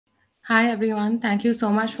Hi, everyone. Thank you so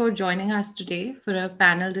much for joining us today for a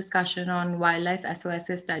panel discussion on Wildlife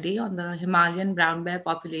SOS study on the Himalayan brown bear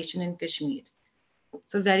population in Kashmir.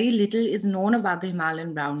 So, very little is known about the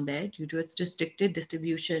Himalayan brown bear due to its restricted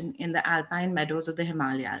distribution in the alpine meadows of the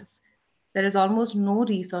Himalayas. There is almost no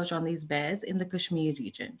research on these bears in the Kashmir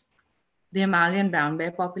region. The Himalayan brown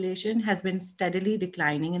bear population has been steadily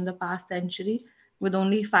declining in the past century, with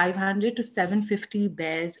only 500 to 750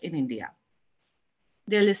 bears in India.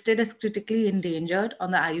 They are listed as critically endangered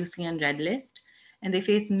on the IUCN Red List, and they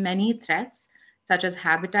face many threats, such as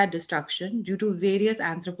habitat destruction due to various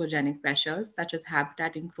anthropogenic pressures, such as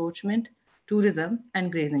habitat encroachment, tourism,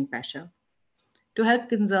 and grazing pressure. To help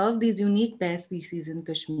conserve these unique bear species in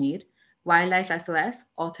Kashmir, Wildlife SOS,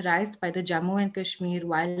 authorized by the Jammu and Kashmir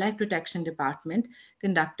Wildlife Protection Department,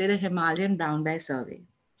 conducted a Himalayan Brown Bear Survey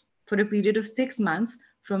for a period of 6 months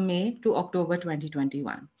from May to October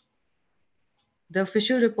 2021. The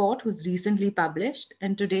official report was recently published,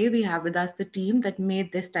 and today we have with us the team that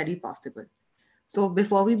made this study possible. So,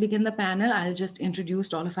 before we begin the panel, I'll just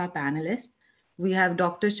introduce all of our panelists. We have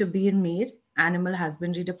Dr. Shabir Mir, Animal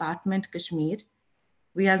Husbandry Department, Kashmir.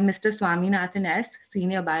 We have Mr. Swaminathan S.,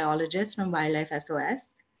 Senior Biologist from Wildlife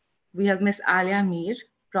SOS. We have Ms. Alia Mir,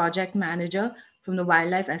 Project Manager from the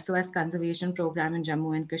Wildlife SOS Conservation Program in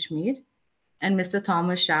Jammu and Kashmir, and Mr.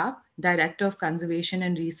 Thomas Sharp, Director of Conservation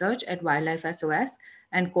and Research at Wildlife SOS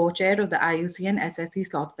and co-chair of the IUCN SSC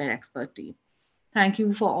Sloth Bear Expert Team. Thank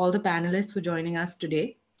you for all the panelists for joining us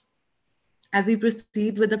today. As we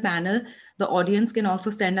proceed with the panel, the audience can also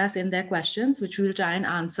send us in their questions, which we'll try and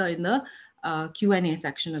answer in the Q&A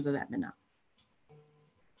section of the webinar.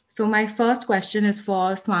 So my first question is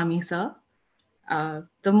for Swami sir.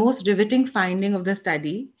 The most riveting finding of the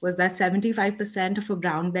study was that 75% of a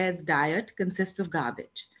brown bear's diet consists of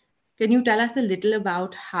garbage. Can you tell us a little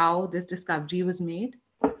about how this discovery was made?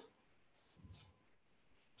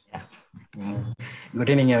 Yeah. Good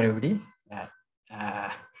evening, everybody.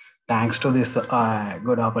 Thanks to this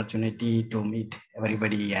good opportunity to meet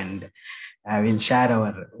everybody, and we'll share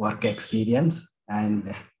our work experience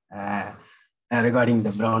and regarding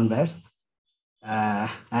the brown bears.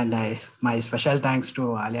 My special thanks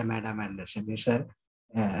to Alia Madam and Shabir sir.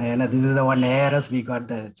 This is the one ARS we got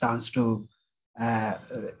the chance to.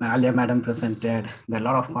 Alia Madam presented. A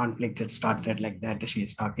lot of conflict. It started like that. She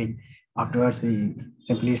is talking. Afterwards, we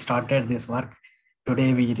simply started this work.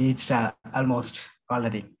 Today, we reached almost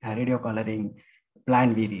collaring, radio collaring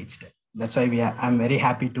plan. We reached. That's why I'm very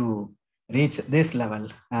happy to reach this level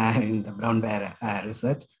in the brown bear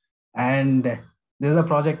research. And this is a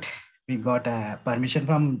project. We got permission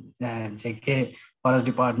from JK Forest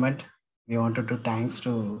Department. We wanted to thanks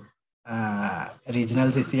to regional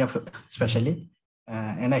CCF especially.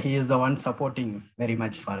 And he is the one supporting very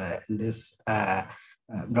much for this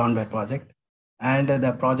brown bear project. And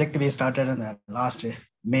the project we started in the last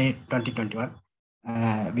May 2021.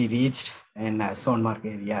 We reached in Sonmark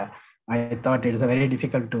area. I thought it is very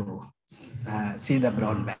difficult to see the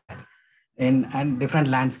brown bear in different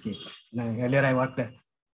landscape. Earlier I worked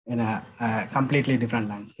in a completely different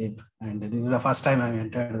landscape. And this is the first time I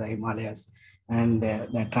entered the Himalayas and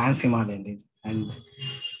the Trans-Himalayan region. And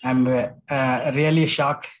I'm really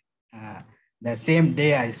shocked. The same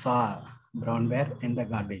day I saw brown bear in the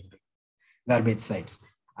garbage sites.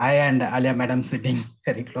 I and Alia Madam sitting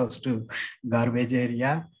very close to garbage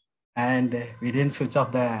area, and we didn't switch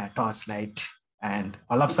off the torch light. And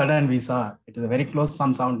all of a sudden we saw it is a very close,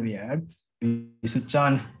 some sound we heard. We switch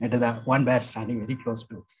on into the one bear standing very close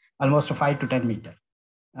to almost 5 to 10 meters.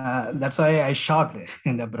 That's why I shocked.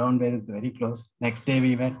 The brown bear is very close. Next day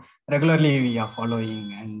we went regularly. We are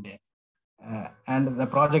following, and the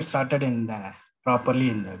project started properly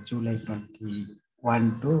in the July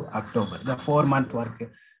 21 to October. The 4-month work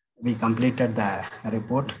we completed the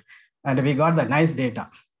report, and we got the nice data,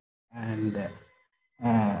 and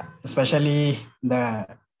especially the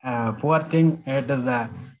poor thing. It is the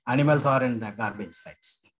animals are in the garbage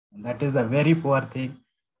sites. That is the very poor thing.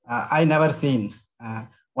 I never seen.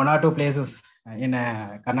 1 or 2 places in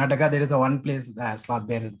Karnataka, there is one place sloth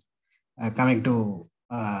bear coming to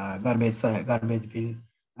garbage bin,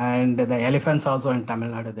 and the elephants also in Tamil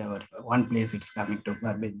Nadu. There were one place it's coming to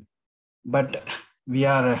garbage, but we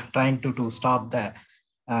are trying to stop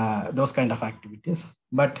those kind of activities.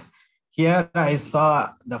 But here I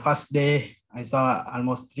saw the first day I saw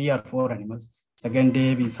almost 3 or 4 animals. Second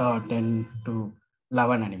day we saw 10 to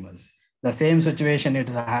 11 animals. The same situation it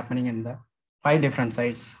is happening in the 5 different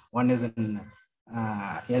sites. One is in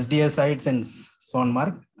SDS sites in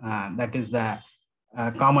Sonmark. That is the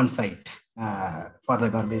common site for the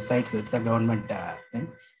garbage sites. It's a government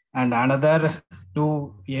thing. And another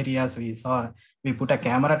two areas we saw. We put a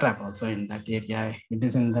camera trap also in that area. It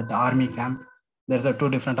is in that army camp. There's a two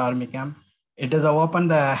different army camp. It is a open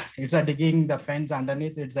the, it's a digging the fence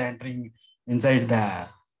underneath. It's entering inside the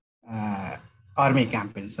army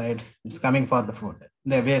camp inside. It's coming for the food,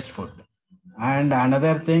 the waste food. And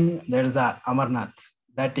another thing, there is a Amarnath,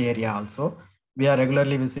 that area also. We are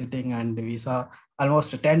regularly visiting and we saw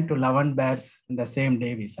almost 10 to 11 bears in the same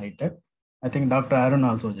day we sighted. I think Dr. Arun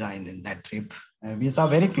also joined in that trip. We saw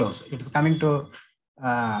very close. It's coming to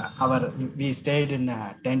we stayed in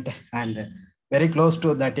a tent and very close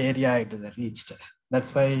to that area it is reached.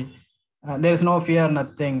 That's why there is no fear,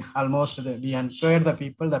 nothing. Almost we encourage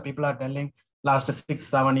the people are telling last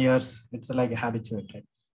 6-7 years, it's like habituated.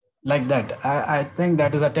 Like that, I think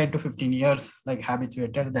that is a 10 to 15 years, like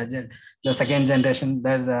habituated. The second generation,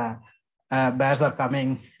 there's bears are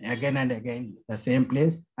coming again and again, the same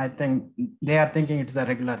place. I think they are thinking it's a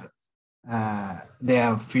regular, they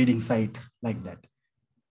have feeding site like that.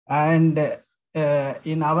 And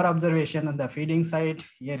in our observation on the feeding site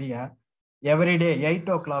area, every day, 8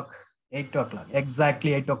 o'clock,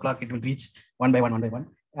 exactly 8 o'clock, it will reach one by one.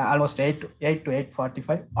 Almost 8 to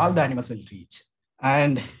 8:45, all the animals will reach.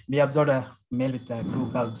 And we observed a male with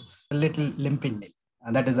 2 cubs, a little limping male.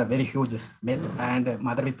 And that is a very huge male, and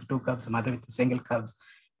mother with 2 cubs, mother with single cubs,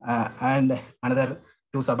 and another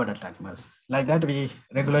 2 subadult animals. Like that, we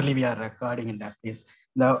are recording in that place.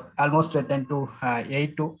 The almost 10 to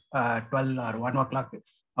 8 to 12 or 1 o'clock,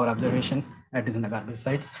 our observation, that is in the garbage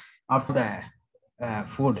sites. After the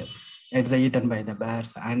food, it's eaten by the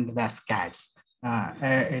bears and the scats.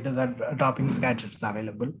 It is a dropping scat, it's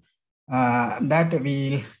available. That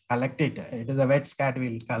we'll collect it. It is a wet scat,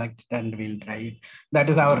 we'll collect it and we'll dry it. That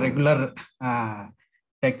is our regular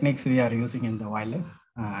techniques we are using in the wildlife,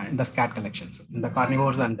 in the scat collections. In the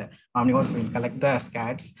carnivores and omnivores, we'll collect the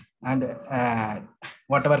scats and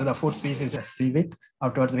whatever the food species sieve it.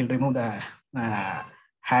 Afterwards, we'll remove the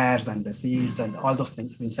hairs and the seeds and all those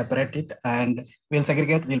things. We'll separate it and we'll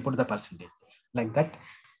segregate, we'll put the percentage like that.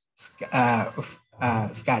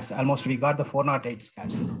 Scats, almost we got the 408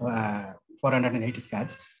 scats, 480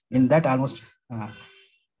 scats. In that, almost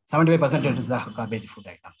 75% is the garbage food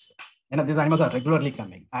items. These animals are regularly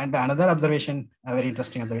coming. And another observation, a very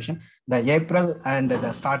interesting observation, the April and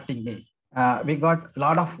the starting May, we got a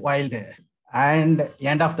lot of wild, and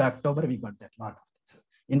end of the October, we got that lot of things.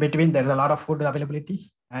 In between, there's a lot of food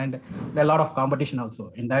availability and a lot of competition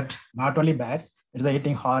also. In that, not only bears, it's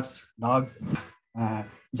eating horse, dogs,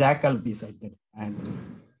 jackal we sighted, and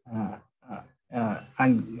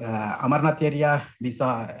Amarnath area we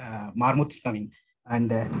saw marmots coming,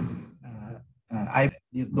 and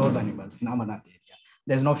those animals in Amarnath area.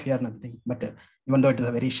 There's no fear, nothing. But even though it is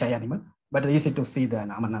a very shy animal, but easy to see the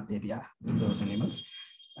Amarnath area, those animals.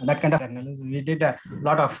 And that kind of analysis, we did a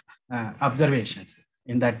lot of observations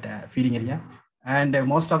in that feeding area, and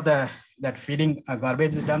most of that feeding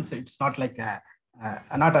garbage dumps. It's not like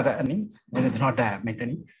not running, and it's not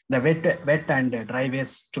maintaining the wet and dry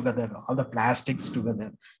waste together, all the plastics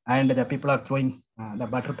together, and the people are throwing the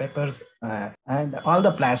butter peppers and all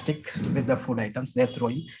the plastic with the food items they're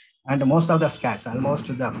throwing. And most of the scats, almost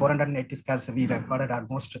the 480 scats we recorded,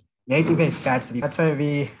 almost 85 scats. That's why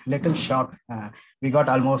we little shocked. We got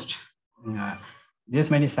almost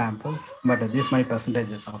this many samples, but this many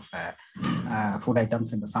percentages of food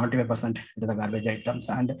items. In the 75% it is the garbage items,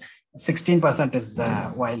 and 16% is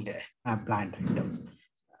the wild plant items.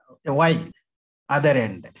 Why? Other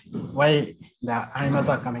end, why the animals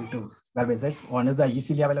are coming to garbage sites? One is the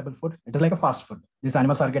easily available food. It is like a fast food. These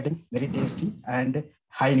animals are getting very tasty and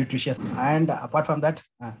high nutritious. And apart from that,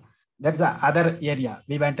 that's the other area.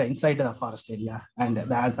 We went inside the forest area and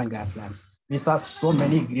the alpine grasslands. We saw so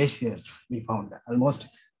many glaciers we found. Almost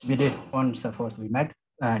we did one surfers. We met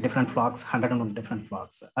different flocks, 101 different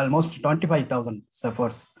flocks. Almost 25,000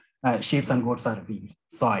 surfers, sheep and goats are we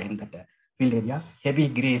saw in that field area. Heavy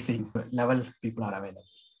grazing level people are available.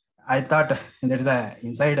 I thought there is a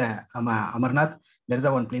inside Amarnath, there is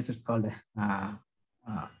a one place, it's called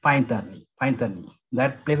Pine Tharni.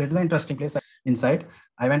 That place, it is an interesting place. Inside,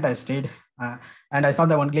 I went, I stayed, and I saw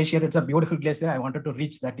the one glacier. It's a beautiful glacier. I wanted to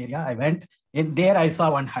reach that area. I went in there. I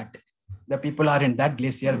saw one hut. The people are in that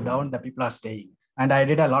glacier down. The people are staying, and I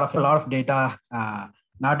did a lot of data.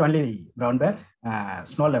 Not only brown bear,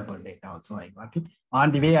 snow leopard data also I got it.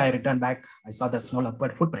 On the way I returned back, I saw the snow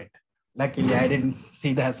leopard footprint. Luckily, I didn't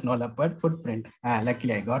see the snow leopard footprint.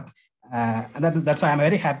 Luckily, I got. And that's why I'm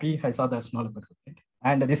very happy I saw the snow leopard footprint.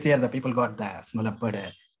 And this year, the people got the snow leopard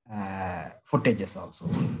footages also.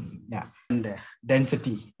 Yeah, and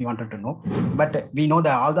density we wanted to know, but we know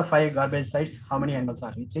that all the 5 garbage sites, how many animals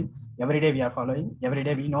are reaching. Every day we are following. Every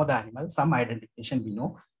day we know the animal. Some identification we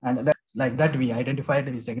know, and that, like that we identified,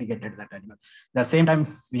 we segregated that animal. The same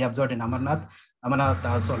time we observed in Amarnath. Amarnath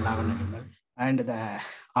also 11 animal, and the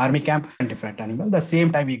army camp different animal. The same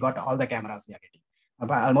time we got all the cameras we are getting.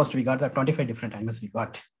 Almost we got the 25 different animals we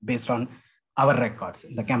got based on our records,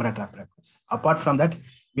 the camera trap records. Apart from that,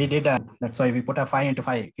 we did that's why we put a 5 into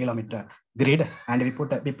 5 kilometer grid, and we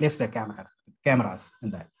placed the cameras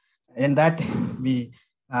in that. In that we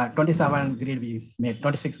 27 grid we made,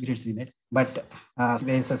 26 grids we made, but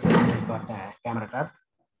places we got the camera traps.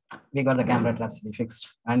 We got the camera traps we fixed,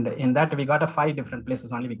 and in that we got a 5 different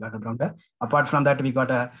places only we got a brown bear. Apart from that, we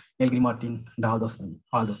got a Nilgiri martin and all those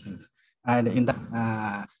things. And in the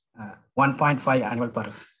 1.5 animal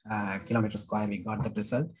per kilometer square, we got the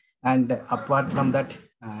result. And apart from that,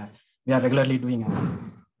 we are regularly doing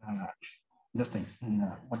this thing,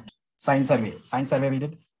 what science survey we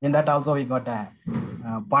did. In that also we got a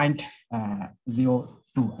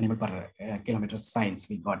 0.02 animal per kilometer science.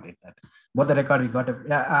 We got it that both the record we got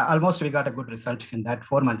almost we got a good result in that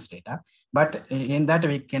 4 months data. But in that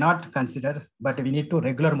we cannot consider, but we need to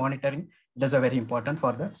regular monitoring. It is a very important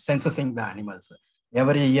for the censusing the animals.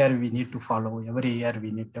 Every year we need to follow. Every year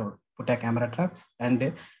we need to put a camera traps,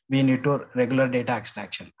 and we need to regular data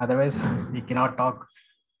extraction. Otherwise, we cannot talk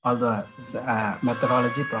all the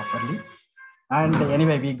methodology properly. And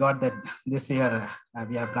anyway, we got that this year.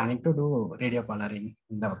 We are planning to do radio collaring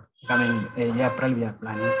in the coming April. We are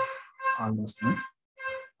planning all those things.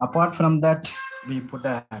 Apart from that, we put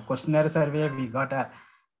a questionnaire survey. We got a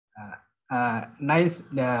nice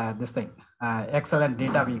this thing, excellent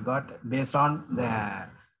data we got based on the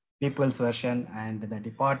people's version and the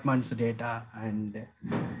department's data, and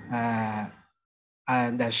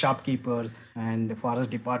the shopkeepers and forest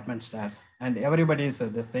department staffs and everybody's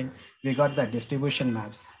this thing. We got the distribution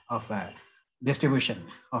maps of distribution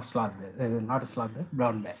of sloth bears, not sloth bear,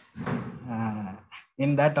 brown bears.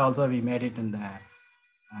 In that also we made it in the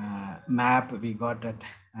map. We got it.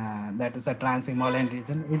 That is a Trans-Himalayan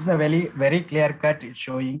region. It's a very clear cut. It's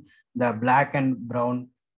showing the black and brown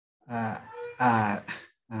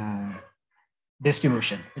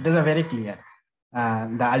distribution. It is a very clear.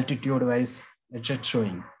 The altitude wise, it's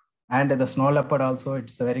showing. And the snow leopard also,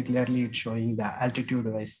 it's very clearly it's showing the altitude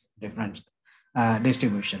wise different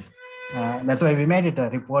distribution. That's why we made it a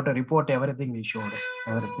report everything we showed,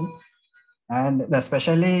 everything. And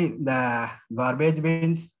especially the garbage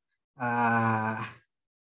bins, I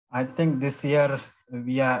think this year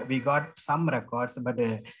we got some records, but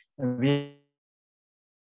we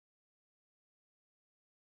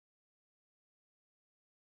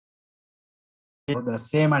the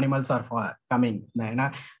same animals are coming.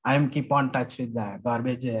 I am keep on touch with the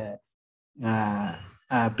garbage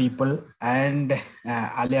people, and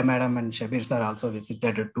Alia madam and Shabir sir also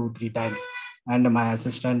visited 2-3 times, and my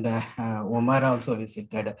assistant Omar also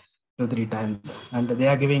visited 2-3 times, and they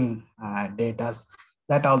are giving data.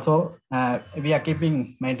 That also we are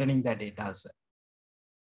maintaining the data.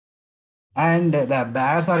 And the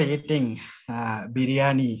bears are eating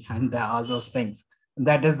biryani and all those things.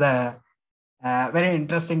 That is the very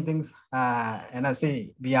interesting things. And I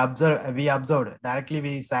see we observed directly.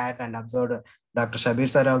 We sat and observed. Dr. Shabir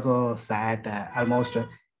sir also sat almost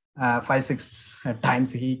 5-6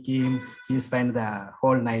 times. He came. He spent the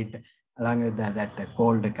whole night along with that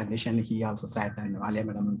cold condition. He also sat, and Alia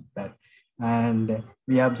madam sat. And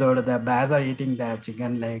we observed the bears are eating the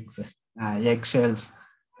chicken legs, eggshells,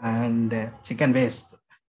 and chicken waste,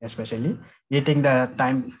 especially eating the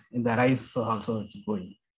time in the rice also it's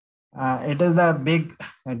going. It is the big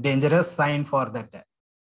dangerous sign for that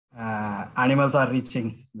animals are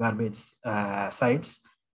reaching garbage sites.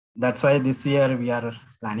 That's why this year we are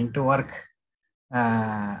planning to work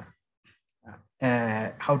how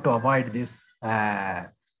to avoid this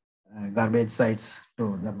garbage sites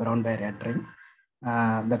to the brown bear entering.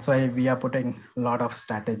 That's why we are putting a lot of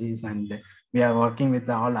strategies, and we are working with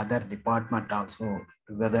all other department also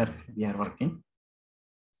together. We are working.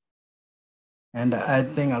 And I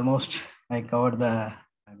think almost I covered the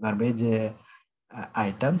garbage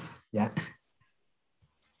items. Yeah.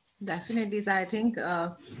 Definitely. So I think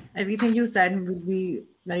everything you said would be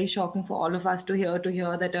very shocking for all of us to hear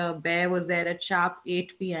that a bear was there at sharp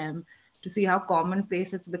 8 p.m. to see how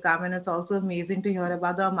commonplace it's become. And it's also amazing to hear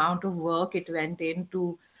about the amount of work it went in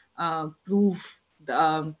to prove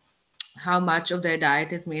how much of their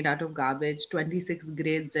diet is made out of garbage, 26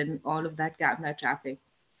 grids and all of that camera trapping.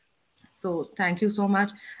 So thank you so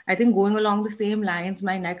much. I think going along the same lines,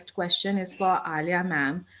 my next question is for Alia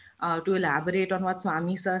ma'am, to elaborate on what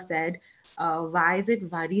Swami sir said. Why is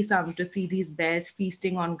it worrisome to see these bears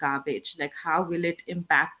feasting on garbage? Like, how will it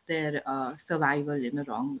impact their survival in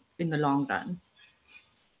the long run?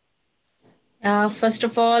 First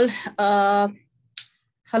of all,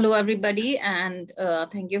 hello everybody, and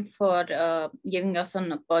thank you for giving us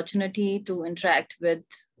an opportunity to interact with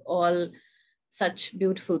all such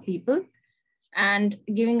beautiful people and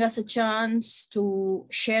giving us a chance to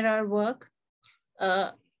share our work,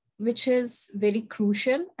 which is very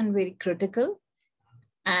crucial and very critical.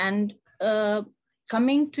 And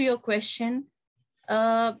coming to your question,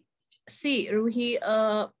 see,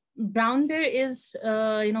 Ruhi, brown bear is,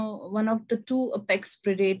 one of the two apex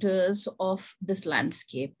predators of this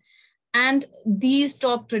landscape. And these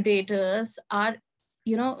top predators are,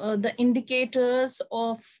 the indicators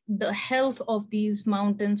of the health of these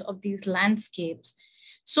mountains, of these landscapes.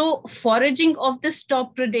 So foraging of this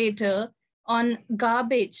top predator on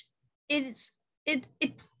garbage, it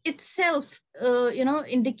itself,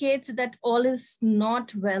 indicates that all is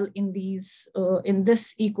not well in this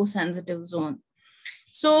eco-sensitive zone.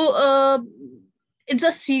 So it's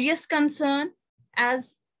a serious concern,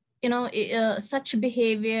 as such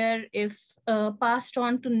behavior, if passed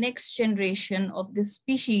on to next generation of this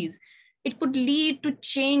species, it could lead to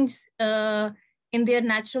change in their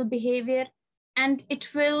natural behavior, and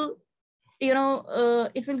it will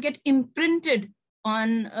get imprinted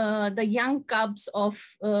on the young cubs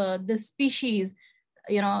of this species.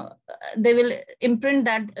 They will imprint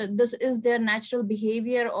that this is their natural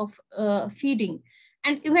behavior of feeding,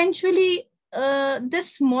 and eventually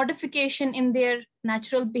this modification in their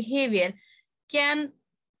natural behavior can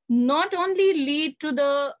not only lead to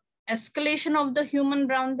the escalation of the human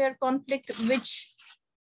brown bear conflict, which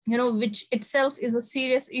itself is a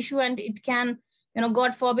serious issue, and it can,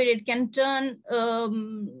 God forbid, it can turn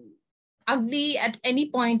ugly at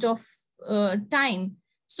any point of time.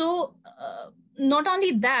 So not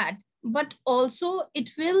only that, but also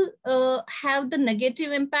it will have the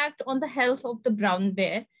negative impact on the health of the brown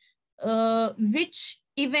bear, which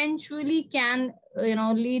eventually can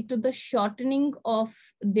lead to the shortening of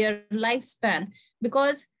their lifespan,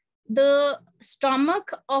 because the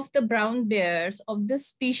stomach of the brown bears of this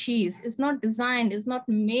species is not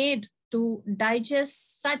made to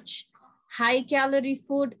digest such high calorie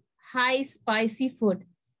food, high spicy food.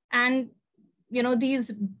 And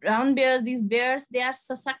these brown bears, these bears, they are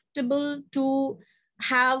susceptible to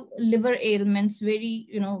have liver ailments very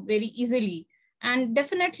easily. And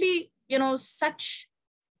definitely, such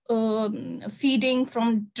feeding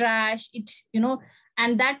from trash,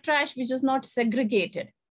 and that trash which is not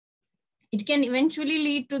segregated, it can eventually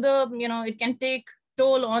lead to it can take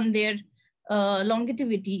toll on their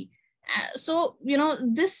longevity. So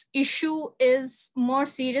this issue is more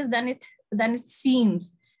serious than it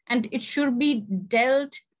seems, and it should be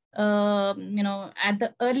dealt at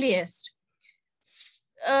the earliest.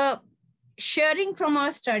 Sharing from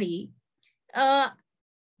our study, from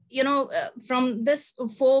this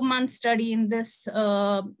 4-month study in this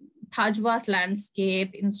Thajwas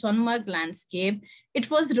landscape, in Sonmarg landscape,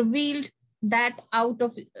 it was revealed that out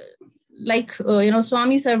of,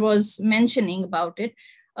 Swami sir was mentioning about it,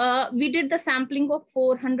 we did the sampling of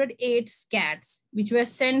 408 scats, which were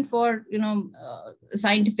sent for,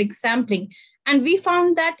 scientific sampling. And we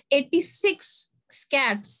found that 86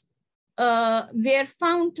 scats were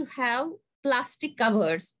found to have plastic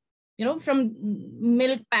covers, from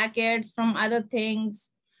milk packets, from other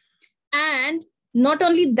things. And not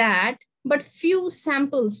only that, but few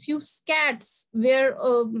scats were,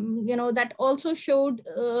 that also showed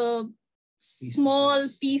small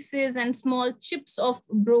pieces and small chips of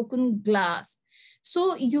broken glass.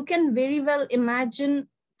 So you can very well imagine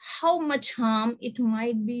how much harm it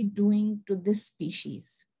might be doing to this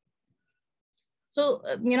species. So,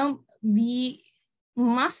 we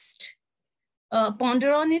must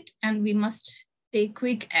ponder on it, and we must take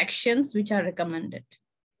quick actions which are recommended.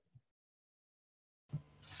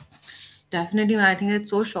 Definitely, I think it's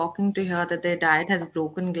so shocking to hear that their diet has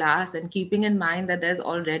broken glass, and keeping in mind that there's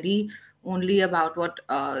already only about what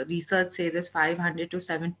research says is 500 to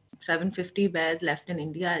 750 bears left in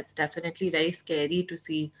India. It's definitely very scary to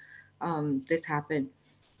see this happen.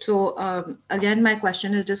 So again, my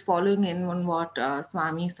question is just following in on what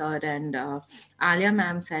Swami sir and Alia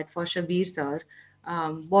ma'am said for Shabir sir.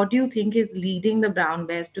 What do you think is leading the brown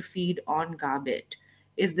bears to feed on garbage?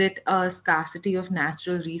 Is it a scarcity of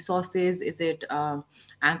natural resources? Is it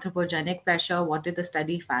anthropogenic pressure? What did the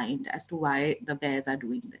study find as to why the bears are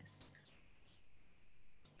doing this?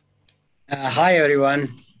 Hi, everyone.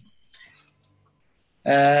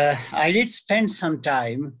 I did spend some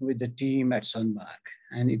time with the team at Sunmark,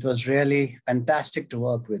 and it was really fantastic to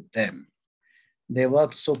work with them. They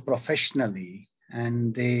worked so professionally,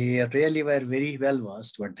 and they really were very well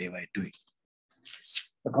versed what they were doing.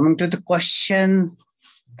 So coming to the question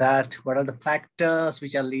that what are the factors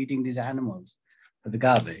which are leading these animals to the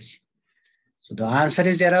garbage? So the answer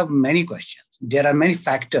is there are many questions. There are many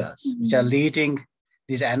factors which are leading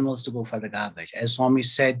these animals to go for the garbage. As Swami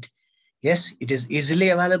said, yes, it is easily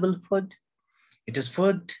available food. It is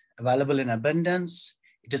food available in abundance.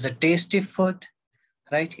 It is a tasty food,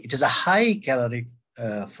 right? It is a high caloric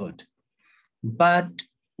food. But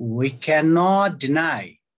we cannot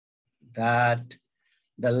deny that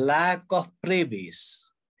the lack of prey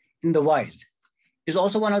base in the wild is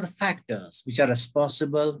also one of the factors which are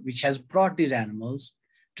responsible, which has brought these animals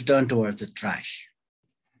to turn towards the trash.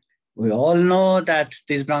 We all know that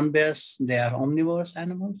these brown bears, they are omnivorous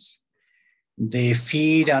animals. They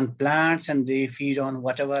feed on plants and they feed on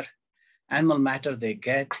whatever animal matter they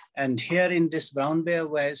get. And here in this brown bear,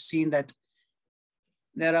 we've seen that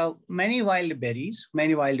there are many wild berries,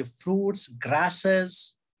 many wild fruits,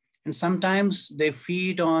 grasses, and sometimes they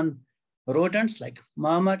feed on rodents like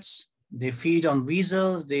marmots. They feed on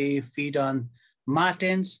weasels, they feed on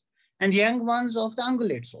martens, and young ones of the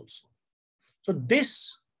ungulates also. So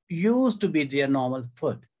this used to be their normal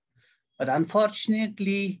food. But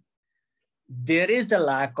unfortunately, there is the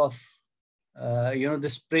lack of,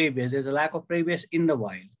 this prey base. There's a lack of prey base in the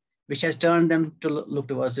wild, which has turned them to look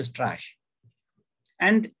towards this trash.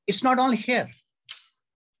 And it's not only here.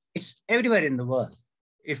 It's everywhere in the world.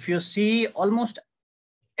 If you see almost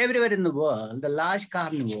everywhere in the world, the large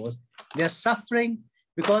carnivores, they're suffering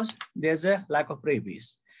because there's a lack of prey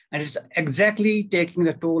base. And it's exactly taking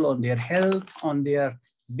the toll on their health, on their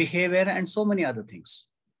behavior, and so many other things.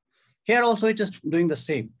 Here also, it is doing the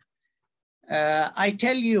same. I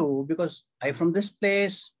tell you, because I'm from this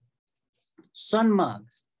place, Sunmark,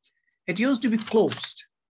 it used to be closed.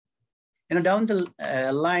 Down the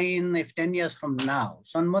line, if 10 years from now,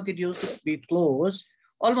 Sunmark, it used to be closed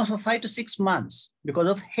almost for 5 to 6 months because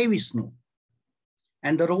of heavy snow.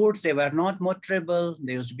 And the roads, they were not motorable.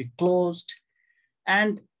 They used to be closed.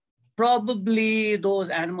 And probably those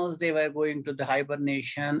animals, they were going to the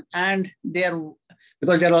hibernation. And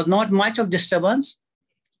because there was not much of disturbance,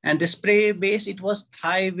 and this prey base, it was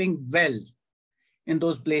thriving well in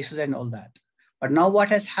those places and all that. But now what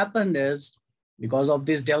has happened is, because of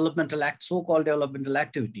these so-called developmental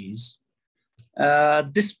activities,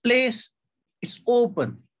 this place, it's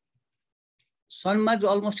open. Sunmark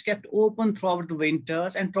almost kept open throughout the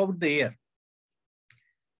winters and throughout the year.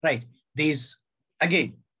 Right. These,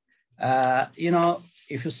 again,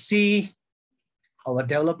 if you see our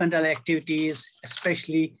developmental activities,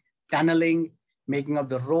 especially tunneling, making of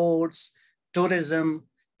the roads, tourism,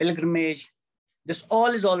 pilgrimage, this all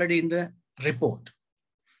is already in the report.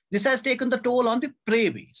 This has taken the toll on the prey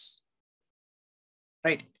base.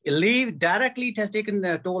 Right. Directly, it has taken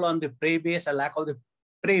the toll on the prey base, a lack of the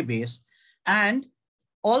prey base. And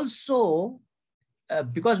also,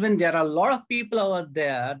 because when there are a lot of people out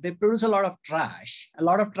there, they produce a lot of trash. A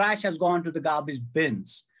lot of trash has gone to the garbage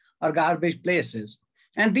bins or garbage places.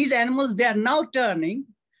 And these animals, they are now turning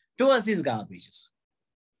towards these garbages.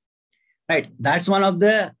 Right. That's one of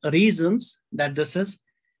the reasons that this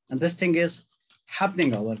thing is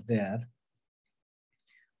happening over there.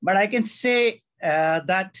 But I can say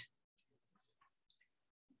that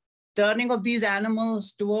turning of these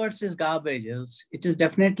animals towards these garbages, it is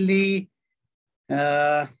definitely,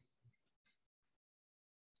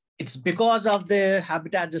 it's because of the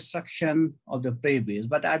habitat destruction of the prey base,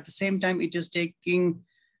 but at the same time, it is taking,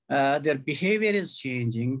 their behavior is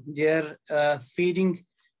changing, their feeding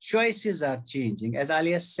choices are changing. As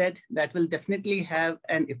Alia said, that will definitely have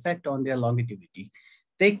an effect on their longevity.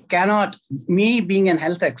 They cannot, me being an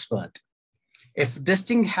health expert, if this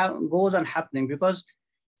thing goes on happening, because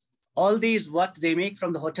all these, what they make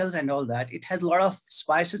from the hotels and all that, it has a lot of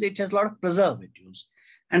spices, it has a lot of preservatives.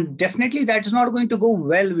 And definitely that is not going to go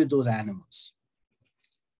well with those animals,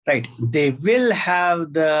 right? They will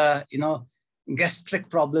have the, gastric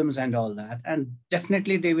problems and all that. And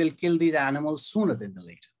definitely they will kill these animals sooner than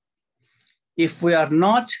later. If we are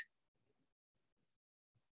not,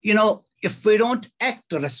 if we don't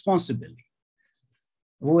act responsibly,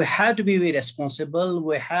 we have to be very responsible.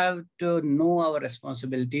 We have to know our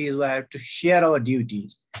responsibilities. We have to share our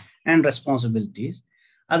duties and responsibilities.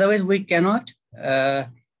 Otherwise, we cannot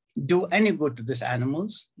do any good to these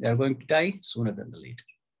animals. They are going to die sooner than later.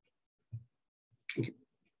 Thank you.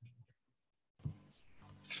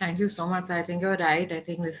 Thank you so much. I think you're right. I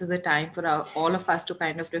think this is a time for all of us to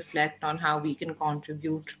kind of reflect on how we can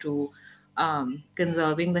contribute to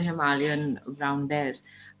conserving the Himalayan brown bears.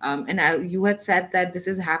 You had said that this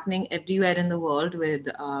is happening everywhere in the world with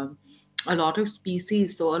a lot of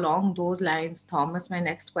species. So, along those lines, Thomas, my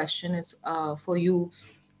next question is for you.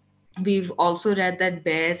 We've also read that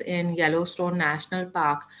bears in Yellowstone National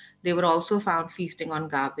Park, they were also found feasting on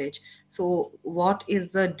garbage. So, what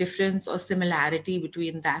is the difference or similarity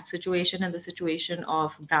between that situation and the situation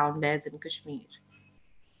of brown bears in Kashmir?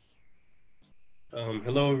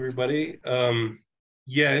 Hello, everybody.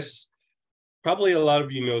 Yes, probably a lot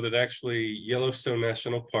of you know that actually Yellowstone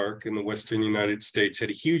National Park in the Western United States had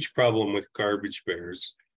a huge problem with garbage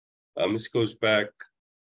bears. This goes back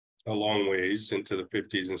a long ways into the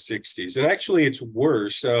 50s and 60s. And actually, it's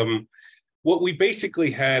worse. What we basically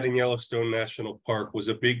had in Yellowstone National Park was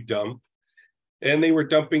a big dump, and they were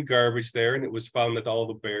dumping garbage there, and it was found that all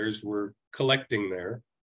the bears were collecting there.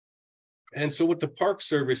 And so what the Park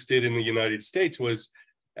Service did in the United States was,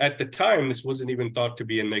 at the time, this wasn't even thought to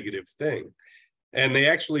be a negative thing. And they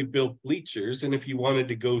actually built bleachers. And if you wanted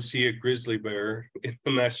to go see a grizzly bear in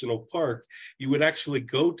the national park, you would actually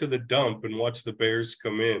go to the dump and watch the bears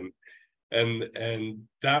come in. And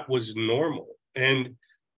that was normal. And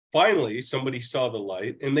finally, somebody saw the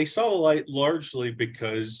light, and they saw the light largely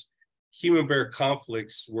because human bear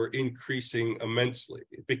conflicts were increasing immensely.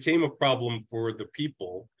 It became a problem for the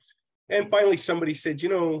people. And finally, somebody said, you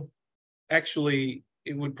know, actually,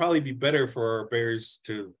 it would probably be better for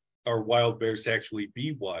our wild bears to actually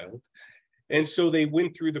be wild. And so they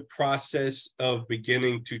went through the process of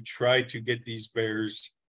beginning to try to get these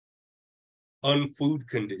bears unfood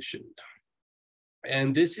conditioned.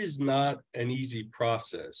 And this is not an easy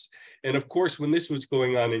process. And of course, when this was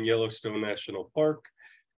going on in Yellowstone National Park,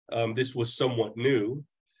 this was somewhat new.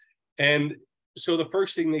 And so the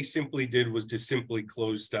first thing they simply did was just simply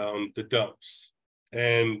close down the dumps,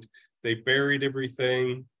 and they buried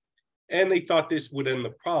everything, and they thought this would end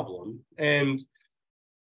the problem. And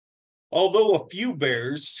although a few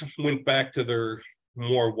bears went back to their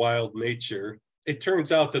more wild nature, it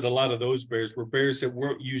turns out that a lot of those bears were bears that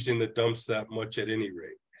weren't using the dumps that much at any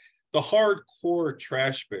rate. The hardcore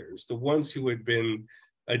trash bears, the ones who had been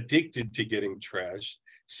addicted to getting trash,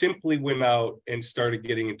 simply went out and started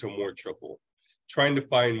getting into more trouble, trying to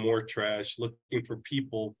find more trash, looking for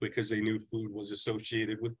people because they knew food was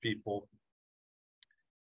associated with people.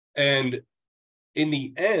 And in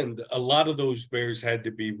the end, a lot of those bears had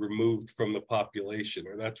to be removed from the population,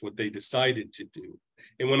 or that's what they decided to do.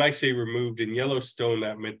 And when I say removed in Yellowstone,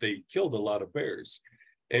 that meant they killed a lot of bears.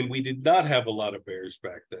 And we did not have a lot of bears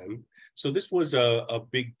back then. So this was a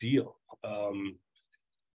big deal.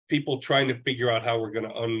 People trying to figure out how we're going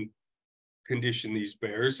to uncondition these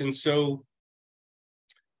bears. And so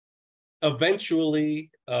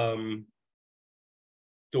eventually, the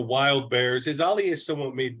wild bears, as Ali has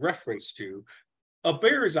somewhat made reference to, a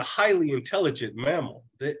bear is a highly intelligent mammal,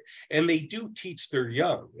 and they do teach their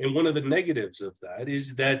young. And one of the negatives of that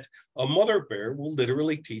is that a mother bear will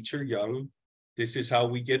literally teach her young, this is how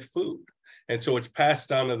we get food. And so it's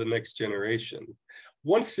passed on to the next generation.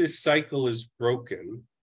 Once this cycle is broken,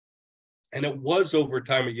 and it was over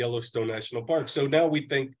time at Yellowstone National Park, so now we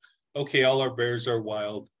think, okay, all our bears are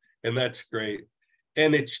wild, and that's great.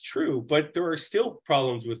 And it's true, but there are still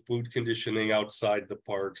problems with food conditioning outside the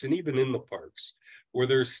parks and even in the parks, where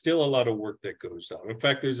there's still a lot of work that goes on. In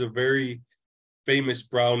fact, there's a very famous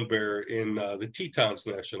brown bear in the Tetons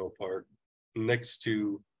National Park next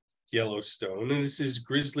to Yellowstone. And this is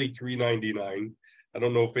Grizzly 399. I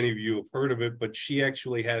don't know if any of you have heard of it, but she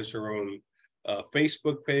actually has her own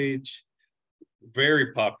Facebook page.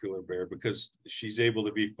 Very popular bear because she's able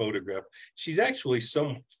to be photographed. She's actually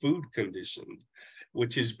some food conditioned,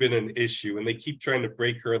 which has been an issue. And they keep trying to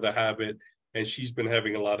break her of the habit. And she's been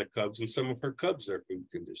having a lot of cubs, and some of her cubs are food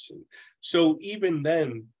conditioned. So even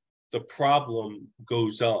then, the problem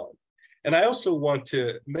goes on. And I also want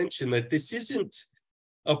to mention that this isn't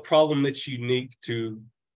a problem that's unique to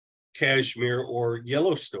Kashmir or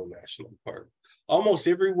Yellowstone National Park. Almost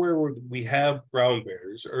everywhere where we have brown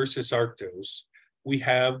bears, Ursus arctos, we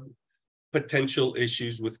have potential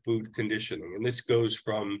issues with food conditioning. And this goes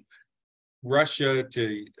from Russia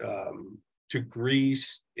to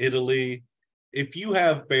Greece, Italy. If you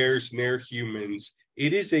have bears near humans,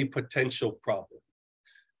 it is a potential problem.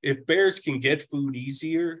 If bears can get food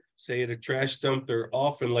easier, say at a trash dump, they're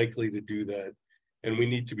often likely to do that. And we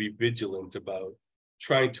need to be vigilant about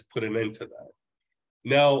trying to put an end to that.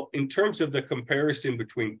 Now, in terms of the comparison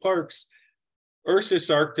between parks, Ursus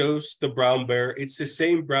arctos, the brown bear, it's the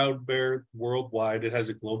same brown bear worldwide. It has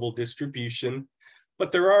a global distribution,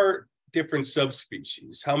 but there are different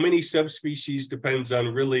subspecies. How many subspecies depends on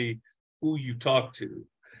really who you talk to.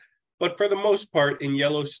 But for the most part, in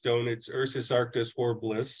Yellowstone, it's Ursus arctos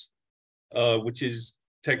horribilis, which is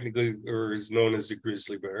technically, or is known as a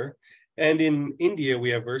grizzly bear. And in India, we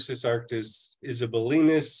have Ursus arctos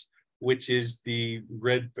isabellinus, which is the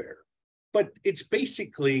red bear. But it's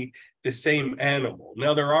basically the same animal.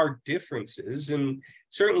 Now, there are differences, and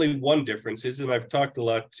certainly one difference is, and I've talked a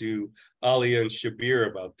lot to Alia and Shabir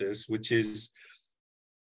about this, which is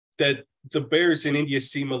that the bears in India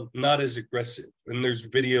seem not as aggressive. And there's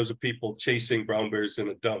videos of people chasing brown bears in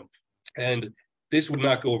a dump. And this would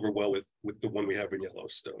not go over well with the one we have in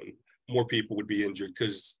Yellowstone. More people would be injured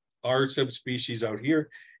because our subspecies out here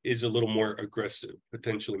is a little more aggressive,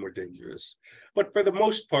 potentially more dangerous. But for the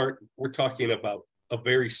most part, we're talking about a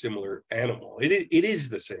very similar animal. It is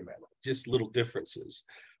the same animal, just little differences.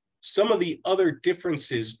 Some of the other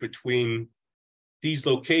differences between these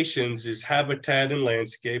locations is habitat and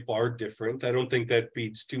landscape are different. I don't think that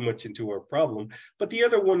feeds too much into our problem. But the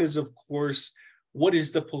other one is, of course, what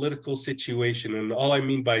is the political situation? And all I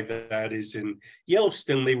mean by that is in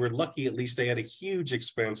Yellowstone, they were lucky, at least they had a huge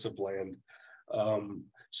expanse of land.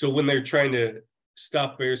 So when they're trying to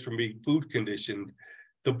stop bears from being food conditioned,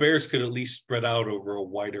 the bears could at least spread out over a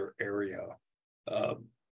wider area.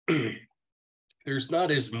 There's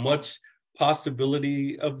not as much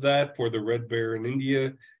possibility of that for the red bear in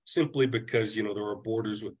India, simply because, you know, there are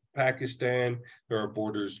borders with Pakistan, there are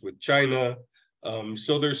borders with China.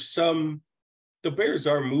 So there's some, the bears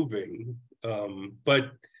are moving,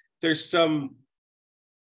 but there's some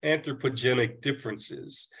anthropogenic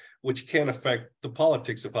differences which can affect the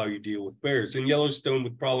politics of how you deal with bears. In Yellowstone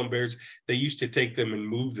with problem bears, they used to take them and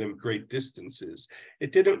move them great distances.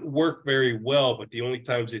 It didn't work very well, but the only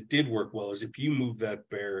times it did work well is if you move that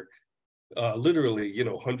bear literally, you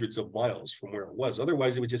know, hundreds of miles from where it was.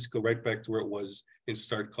 Otherwise, it would just go right back to where it was and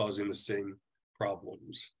start causing the same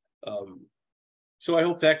problems. So I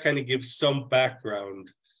hope that kind of gives some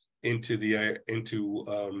background into the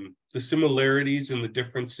similarities and the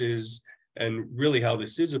differences, and really how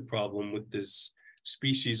this is a problem with this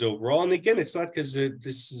species overall. And again, it's not because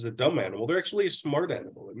this is a dumb animal. They're actually a smart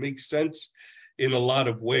animal. It makes sense in a lot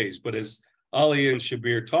of ways. But as Ali and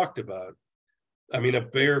Shabir talked about, I mean, a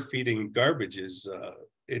bear feeding garbage is,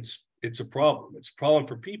 it's a problem. It's a problem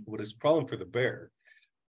for people, but it's a problem for the bear.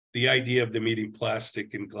 The idea of them eating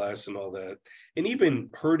plastic and glass and all that, and even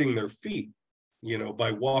hurting their feet, you know,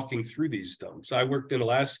 by walking through these dumps. I worked in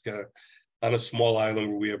Alaska on a small island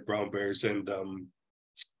where we have brown bears, and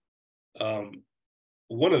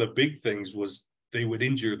one of the big things was they would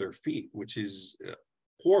injure their feet, which is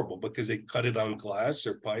horrible because they cut it on glass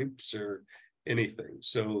or pipes or anything.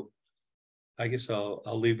 So I guess I'll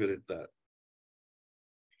leave it at that.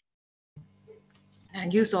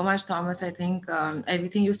 Thank you so much, Thomas. I think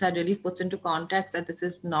everything you said really puts into context that this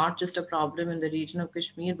is not just a problem in the region of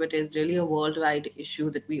Kashmir, but it's really a worldwide issue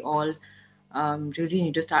that we all really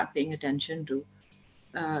need to start paying attention to.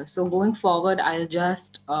 So going forward, I'll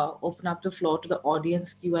just open up the floor to the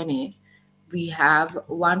audience Q&A. We have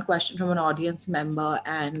one question from an audience member,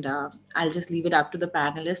 and I'll just leave it up to the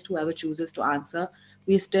panelists, whoever chooses to answer.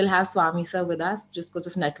 We still have Swami sir with us. Just because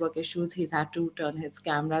of network issues, he's had to turn his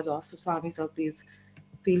cameras off. So Swami sir, please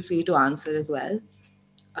feel free to answer as well.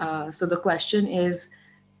 So the question is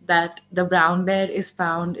that the brown bear is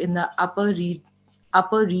found in the upper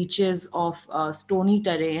reaches of stony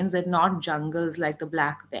terrains and not jungles like the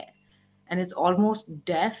black bear. And it's almost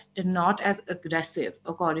deaf and not as aggressive,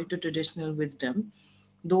 according to traditional wisdom,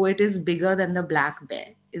 though it is bigger than the black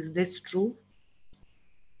bear. Is this true?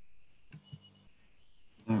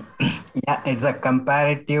 Yeah, it's a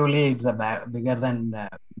comparatively, it's a bigger than the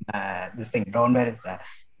this thing. Brown bear is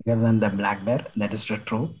bigger than the black bear. That is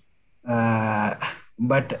true.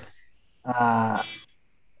 But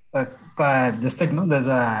this thing, no, there's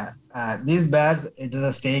these bears. It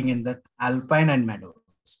is staying in that alpine and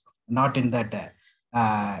meadows, not in that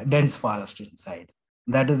dense forest inside.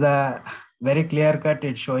 That is a very clear cut.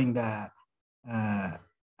 It's showing the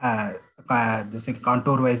this thing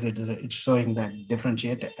contour wise. It's showing the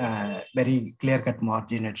differentiate very clear cut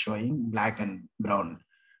margin. It's showing black and brown.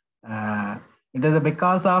 It is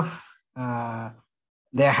because of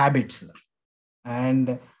their habits,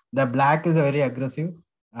 and the black is very aggressive.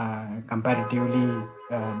 Comparatively,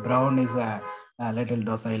 brown is a little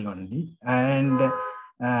docile only. And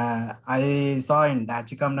I saw in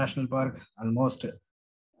Dachikam National Park almost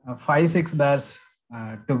 5-6 bears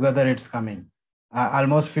together. It's coming.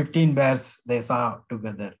 Almost 15 bears they saw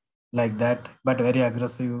together like that, but very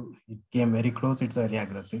aggressive. It came very close. It's very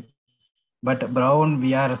aggressive. But brown,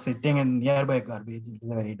 we are sitting in nearby garbage. It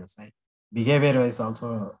is a very docile. Behavior is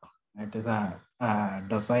also, it is a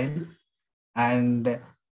docile. And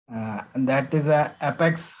that is a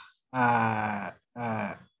apex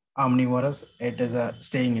omnivorous. It is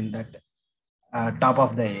staying in that top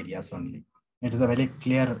of the areas only. It is a very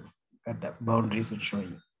clear cut boundaries it's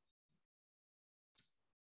showing.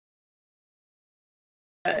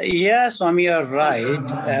 Yeah, Swami, you're right.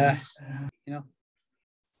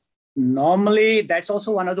 Normally, that's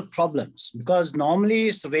also one of the problems, because normally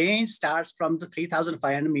its range starts from the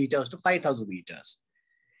 3,500 meters to 5,000 meters.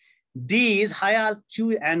 These high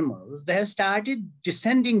altitude animals, they have started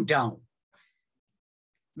descending down,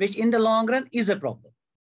 which in the long run is a problem.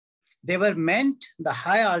 They were meant, the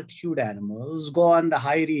high altitude animals, go on the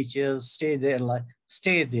high reaches, stay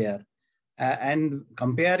there. And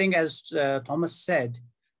comparing, as Thomas said,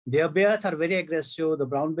 their bears are very aggressive. The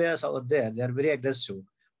brown bears out there, they are very aggressive.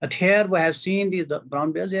 But here we have seen these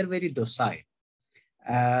brown bears, they are very docile.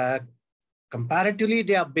 Comparatively,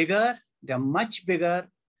 they are bigger, they are much bigger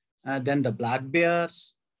than the black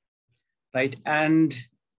bears, right? And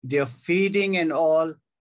their feeding and all,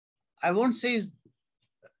 I won't say is,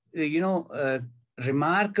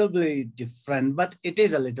 remarkably different, but it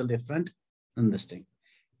is a little different in this thing.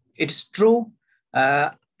 It's true.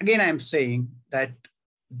 Again, I'm saying that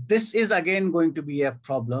this is again going to be a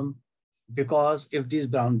problem, because if these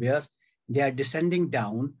brown bears, they are descending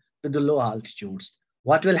down to the low altitudes,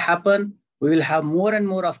 what will happen? We will have more and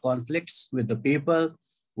more of conflicts with the people.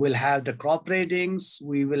 We'll have the crop raidings.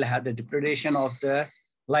 We will have the depredation of the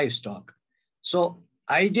livestock. So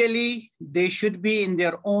ideally, they should be in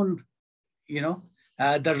their own,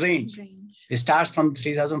 the range. It starts from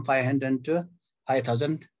 3,500 to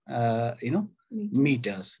 5,000,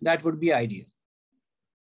 meters. That would be ideal.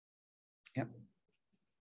 Yeah.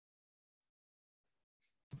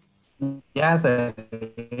 Yeah, sir.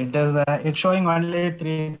 It's showing only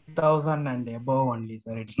 3,000 and above only,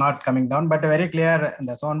 sir. It's not coming down, but very clear in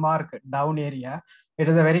the zone mark down area. It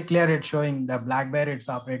is a very clear. It's showing the black bear. It's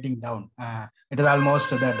operating down. It is almost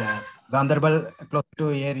that Gandharbal close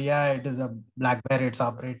to area. It is a black bear. It's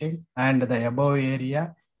operating, and the above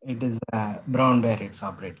area, it is a brown bear. It's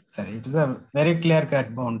operating. Sir, it is a very clear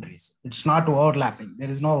cut boundaries. It's not overlapping. There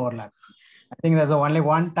is no overlapping. I think there's only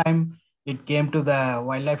one time it came to the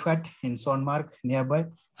wildlife hut in Sonmark nearby.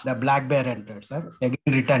 The black bear entered, sir. Again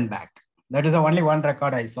returned back. That is the only one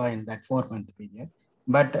record I saw in that 4-month period.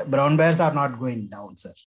 But brown bears are not going down,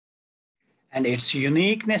 sir. And its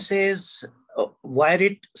uniqueness is where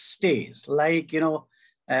it stays. Like,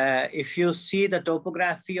 if you see the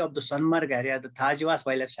topography of the Sonmarg area, the Thajwas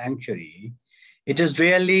Wildlife Sanctuary, it is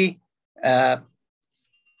really,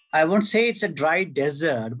 I won't say it's a dry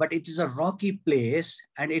desert, but it is a rocky place,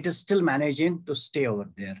 and it is still managing to stay over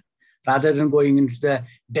there rather than going into the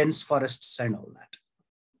dense forests and all that.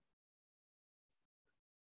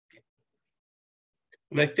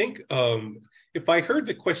 And I think if I heard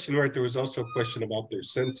the question right, there was also a question about their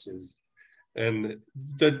senses. And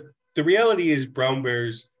the reality is brown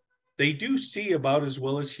bears, they do see about as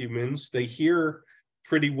well as humans. They hear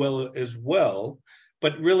pretty well as well.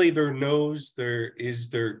 But really their nose is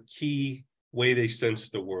their key way they sense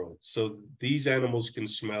the world. So these animals can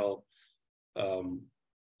smell, at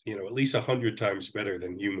least 100 times better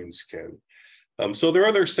than humans can. So their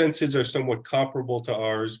other senses are somewhat comparable to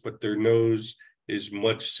ours, but their nose is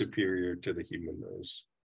much superior to the human nose.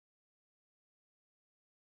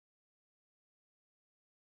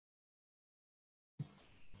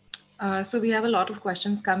 So we have a lot of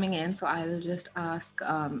questions coming in, so I'll just ask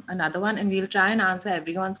another one, and we'll try and answer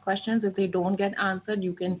everyone's questions. If they don't get answered,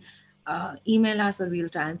 you can email us, or we'll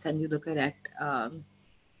try and send you the correct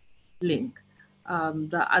link.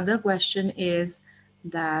 The other question is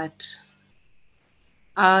that,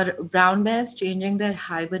 are brown bears changing their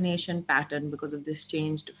hibernation pattern because of this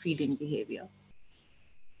changed feeding behavior?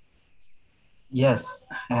 Yes.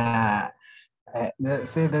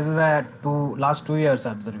 See, this is a last 2 years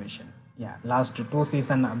observation. Yeah, last 2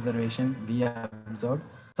 season observation we have observed.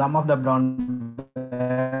 Some of the brown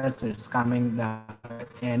bears, it's coming the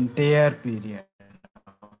entire period.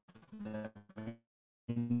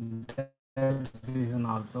 The season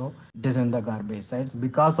also, it is in the garbage sites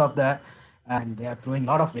because of the, and they are throwing a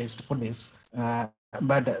lot of waste, food waste.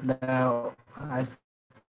 But I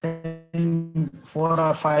think 4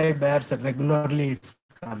 or 5 bears regularly it's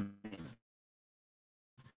coming.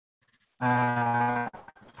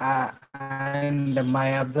 And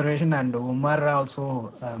my observation, and Umar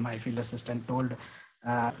also, my field assistant, told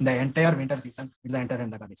the entire winter season is enter in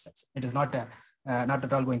the garbage sites. It is not at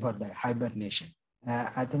all going for the hibernation.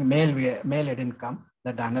 I think male it didn't come.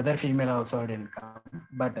 that another female also didn't come,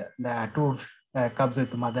 but the two cubs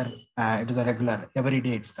with mother, it is a regular, every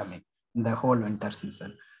day it's coming in the whole winter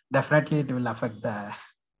season. Definitely it will affect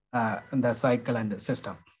the cycle and the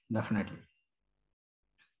system, definitely.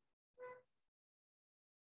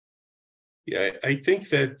 Yeah, I think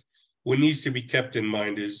that what needs to be kept in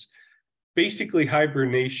mind is basically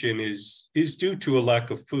hibernation is due to a lack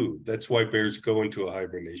of food. That's why bears go into a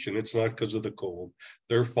hibernation. It's not because of the cold.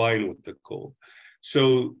 They're fine with the cold.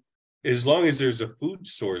 So as long as there's a food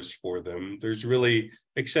source for them, there's really,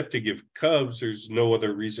 except to give cubs, there's no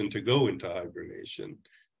other reason to go into hibernation.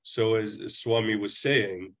 So as Swami was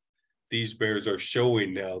saying, these bears are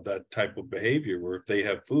showing now that type of behavior where if they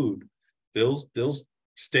have food, they'll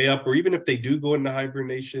stay up, or even if they do go into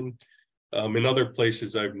hibernation, in other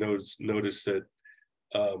places I've noticed that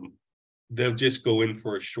they'll just go in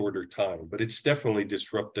for a shorter time, but it's definitely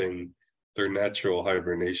disrupting their natural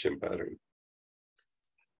hibernation pattern.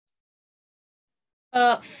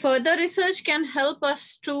 Further research can help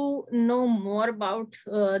us to know more about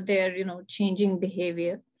their, changing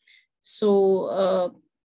behavior. So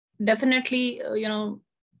definitely,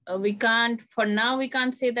 we can't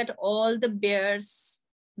say that all the bears,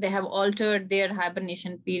 they have altered their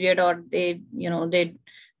hibernation period, or they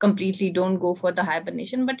completely don't go for the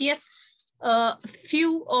hibernation. But yes,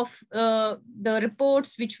 few of the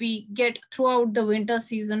reports which we get throughout the winter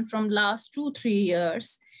season from last 2-3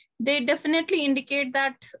 years, they definitely indicate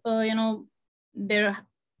that their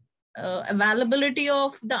availability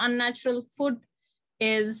of the unnatural food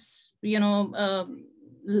is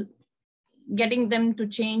getting them to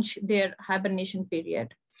change their hibernation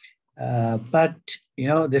period. But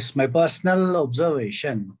this is my personal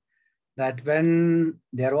observation, that when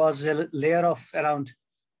there was a layer of around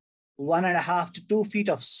 1.5 to 2 feet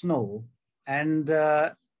of snow, and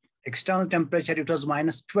the external temperature, it was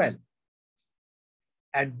 -12.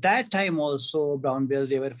 At that time also, brown bears,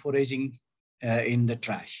 they were foraging in the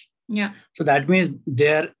trash. Yeah. So that means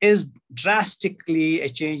there is drastically a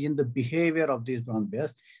change in the behavior of these brown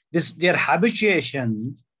bears. Their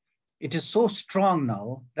habituation, it is so strong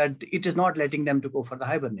now that it is not letting them to go for the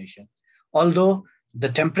hibernation. Although the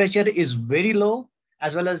temperature is very low,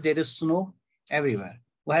 as well as there is snow everywhere.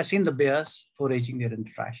 We have seen the bears foraging there in the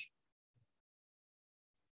trash.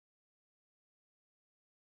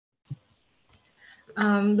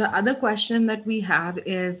 The other question that we have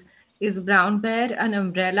is brown bear an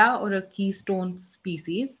umbrella or a keystone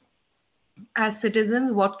species? As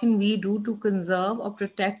citizens, what can we do to conserve or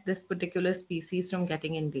protect this particular species from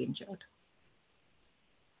getting endangered?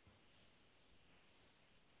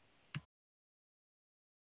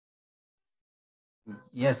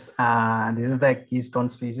 Yes, this is the keystone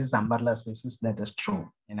species, umbrella species. That is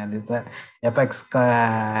true. This is the apex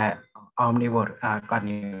omnivore,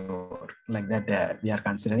 carnivore, like that we are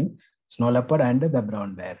considering snow leopard and the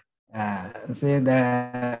brown bear.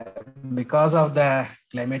 Because of the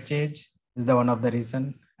climate change is the one of the reason,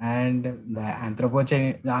 and the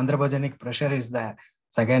anthropogenic pressure is the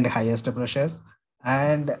second highest pressure,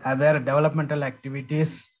 and other developmental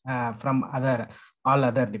activities from all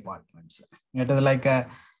other departments. It is like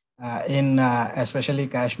in especially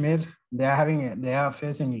Kashmir, they are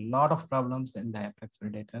facing a lot of problems in the apex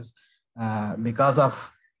predators because of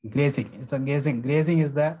grazing. It's a grazing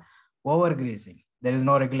is the overgrazing. There is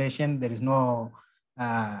no regulation. There is no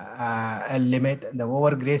a limit. The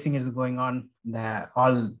overgrazing is going on.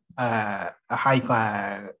 All high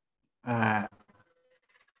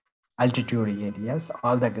altitude areas,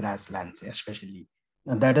 all the grasslands, especially.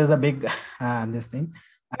 And that is a big this thing.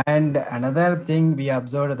 And another thing we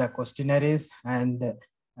observed the questionnaires and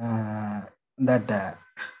that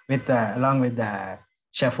along with the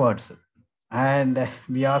shepherds, and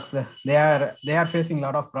we asked, they are facing a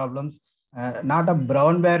lot of problems. Not a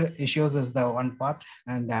brown bear issues is the one part,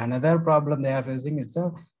 and another problem they are facing is a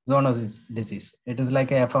zoonosis disease. It is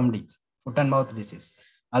like a FMD, foot and mouth disease.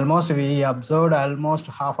 We observed almost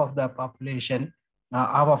half of the population,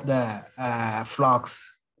 half of the flocks,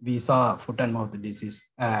 we saw foot and mouth disease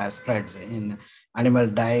spreads. In animal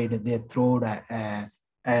died, they threw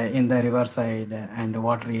in the riverside and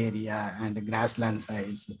water area and grassland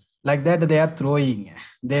sides. Like that, they are throwing.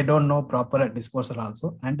 They don't know proper disposal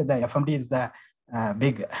also. And the FMD is the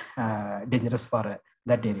big dangerous for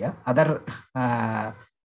that area. Other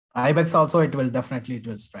ibex also, it will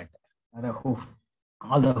spread.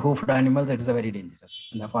 All the hoofed animals, it is a very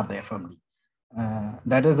dangerous for the FMD.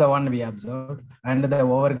 That is the one we observed, and the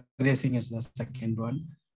overgrazing is the second one,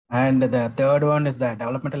 and the third one is the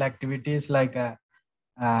developmental activities like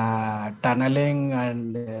tunneling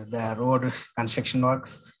and the road construction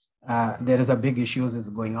works. There is a big issues is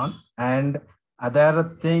going on, and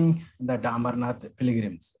Other thing, that Amarnath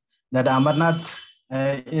pilgrims. That Amarnath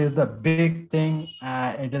is the big thing.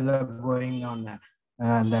 It is going on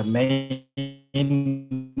the main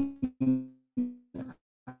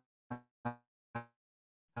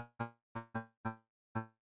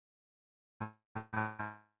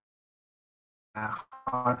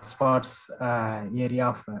hotspots area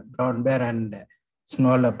of brown bear and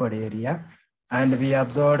snow leopard area. And we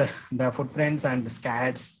observed the footprints and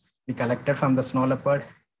scats we collected from the snow leopard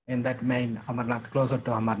in that main Amarnath, closer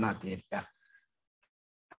to Amarnath area.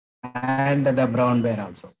 And the brown bear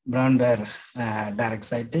also. Brown bear direct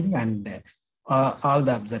sighting and all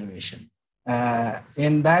the observation.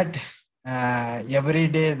 In that, every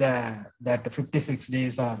day, that 56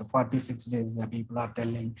 days or 46 days, the people are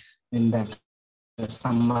telling in that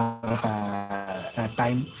summer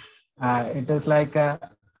time, it is like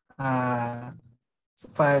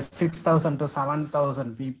 6,000 to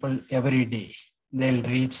 7,000 people every day. They'll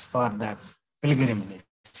reach for the pilgrimage.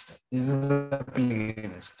 This is the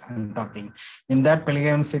pilgrimage I'm talking. In that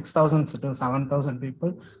pilgrim, 6,000 to 7,000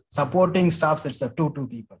 people. Supporting staffs, it's a two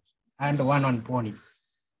people and one pony.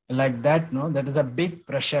 Like that, no, that is a big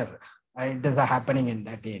pressure. It is happening in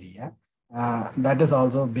that area. That is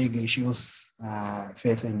also big issues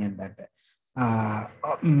facing in that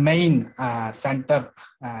main center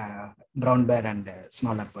brown bear and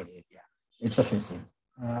snow leopard area. It's a facing.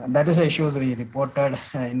 That is the issues we reported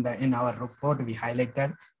in our report. We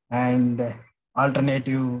highlighted, and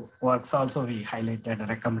alternative works also we highlighted,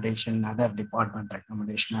 recommendation, other department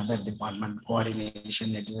recommendation, other department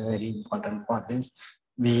coordination. It is very important for this.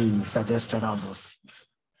 We suggested all those things.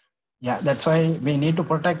 Yeah, that's why we need to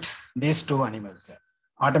protect these two animals.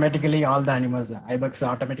 Automatically, all the animals, ibex,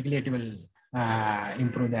 automatically it will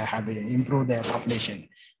improve their habitat, improve their population.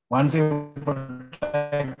 Once you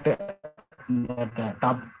protect that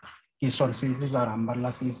top keystone species or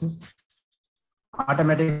umbrella species,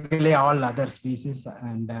 automatically all other species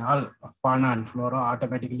and all fauna and flora,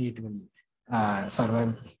 automatically it will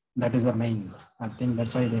survive. That is the main thing.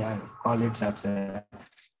 That's why they call it as a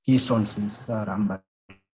keystone species or umbrella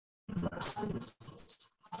species.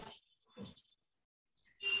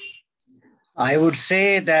 I would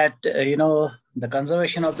say that, the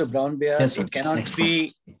conservation of the brown bears, Yes, it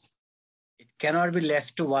cannot be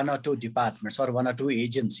left to one or two departments or one or two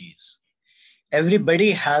agencies.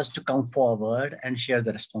 Everybody has to come forward and share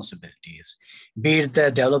the responsibilities, be it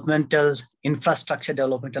the developmental, infrastructure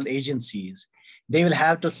developmental agencies. They will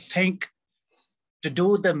have to think to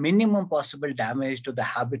do the minimum possible damage to the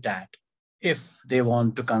habitat if they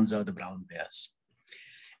want to conserve the brown bears.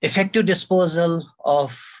 Effective disposal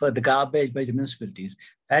of the garbage by the municipalities,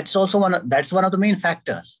 that's one of the main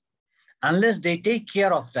factors. Unless they take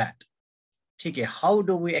care of that, okay, how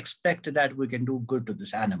do we expect that we can do good to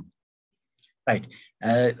this animal? Right.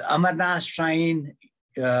 Amarnath Shrine,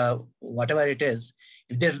 whatever it is,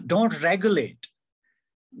 if they don't regulate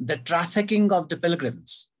the trafficking of the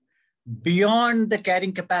pilgrims beyond the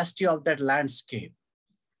carrying capacity of that landscape,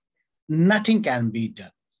 nothing can be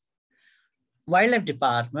done. Wildlife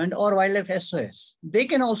Department or Wildlife SOS, they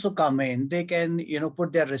can also come in, they can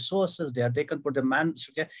put their resources there, they can put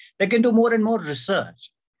the they can do more and more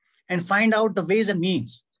research and find out the ways and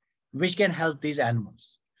means which can help these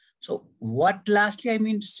animals. So lastly, I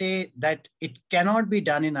mean to say that it cannot be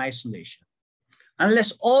done in isolation.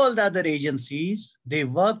 Unless all the other agencies, they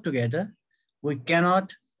work together, we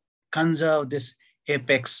cannot conserve this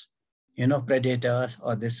apex, predators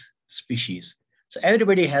or this species. So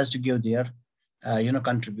everybody has to give their,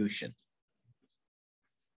 contribution.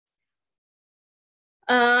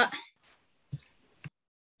 To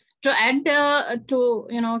add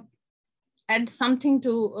add something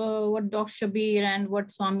to what Dr. Shabir and what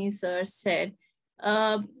Swami sir said,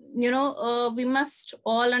 we must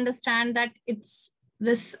all understand that it's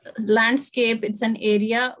this landscape, it's an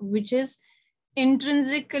area which is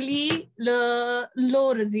intrinsically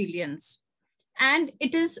low resilience, and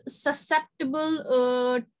it is susceptible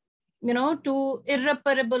to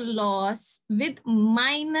irreparable loss with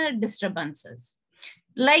minor disturbances.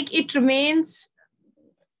 Like it remains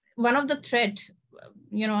one of the threat,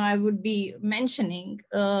 I would be mentioning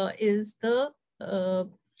is the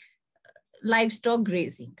livestock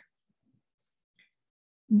grazing.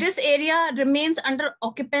 This area remains under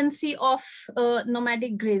occupancy of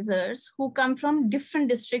nomadic grazers who come from different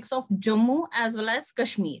districts of Jammu as well as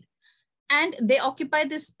Kashmir. And they occupy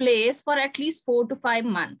this place for at least 4 to 5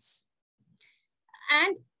 months.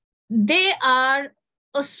 And they are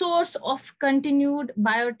a source of continued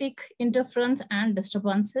biotic interference and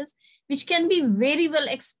disturbances, which can be very well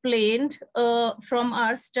explained from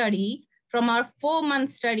our study from our 4-month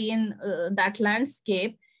study in that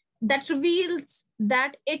landscape, that reveals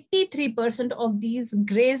that 83% of these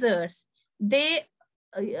grazers, they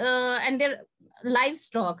and their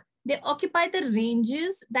livestock, they occupy the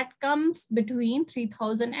ranges that comes between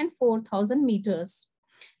 3,000 and 4,000 meters,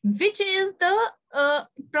 which is the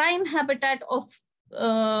prime habitat of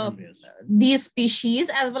these species,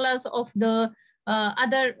 as well as of the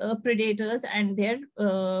other predators and their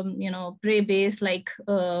prey base, like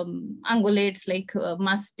ungulates like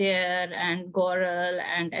musk deer and goral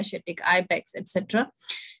and Asiatic ibex, etc.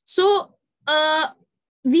 So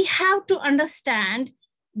we have to understand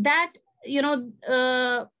that,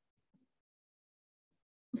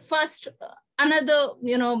 first, another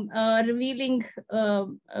revealing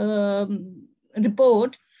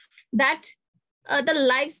report that the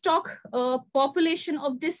livestock population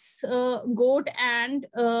of this goat and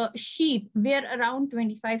sheep were around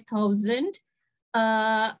 25,000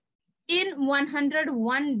 in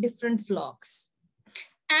 101 different flocks.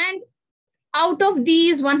 And out of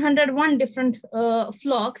these 101 different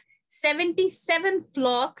flocks, 77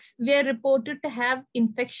 flocks were reported to have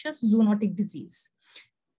infectious zoonotic disease.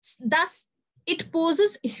 Thus, it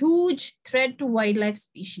poses a huge threat to wildlife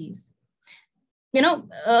species.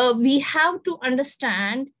 We have to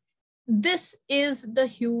understand this is the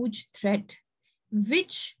huge threat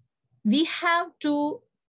which we have to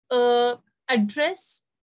address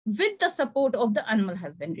with the support of the Animal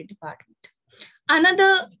Husbandry Department.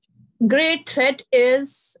 Another great threat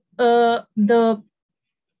is the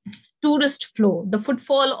tourist flow, the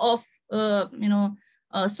footfall of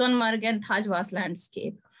Sonmarg and Thajwas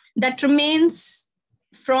landscape that remains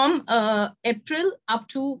from April up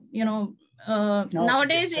to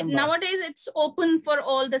nowadays it's open for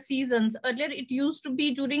all the seasons. Earlier it used to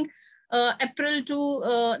be during April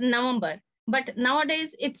to November, but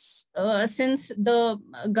nowadays it's since the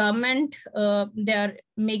government they are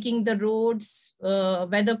making the roads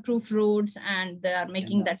weatherproof roads, and they are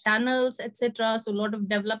making the tunnels, etc. So a lot of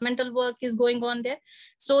developmental work is going on there.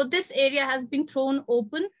 So this area has been thrown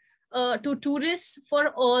open to tourists for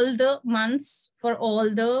all the months, for all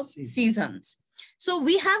the seasons. So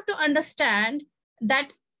we have to understand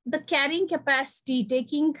that the carrying capacity,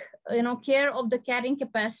 taking care of the carrying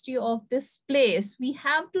capacity of this place, we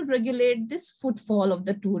have to regulate this footfall of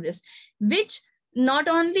the tourists, which not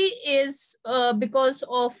only is because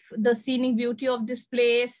of the scenic beauty of this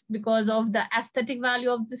place, because of the aesthetic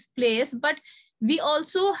value of this place, but we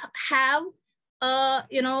also have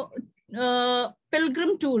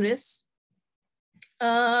pilgrim tourists,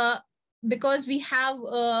 because we have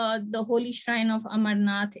the holy shrine of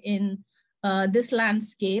Amarnath in this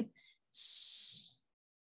landscape.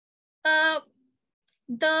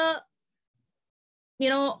 The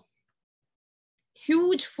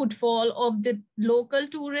huge footfall of the local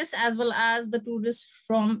tourists, as well as the tourists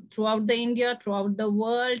from throughout the India, throughout the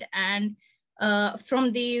world, and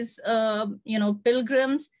from these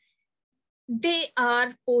pilgrims, they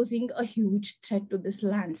are posing a huge threat to this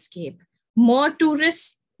landscape. More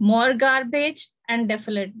tourists, more garbage, and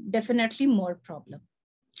definitely more problem.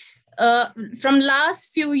 From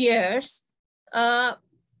last few years, the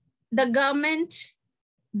government,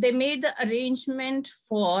 they made the arrangement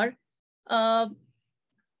for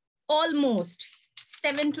almost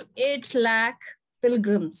 7 to 8 lakh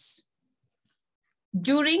pilgrims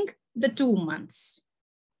during the 2 months.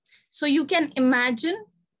 So you can imagine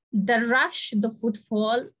the rush, the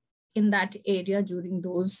footfall in that area during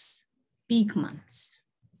those peak months.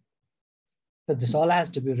 But this all has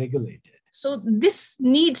to be regulated. So this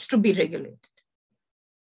needs to be regulated.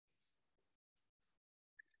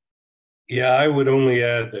 Yeah, I would only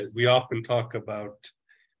add that we often talk about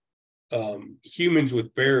humans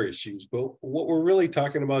with bear issues, but what we're really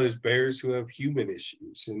talking about is bears who have human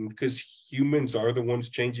issues. And because humans are the ones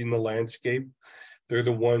changing the landscape, they're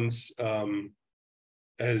the ones,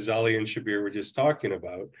 as Ali and Shabir were just talking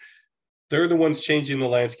about, they're the ones changing the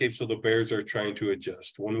landscape, so the bears are trying to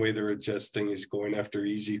adjust. One way they're adjusting is going after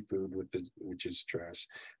easy food, which is trash.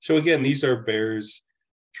 So again, these are bears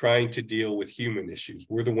trying to deal with human issues.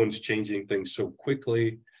 We're the ones changing things so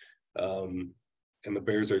quickly, and the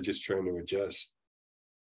bears are just trying to adjust.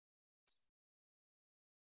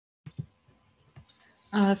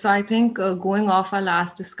 So I think going off our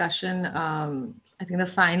last discussion, I think the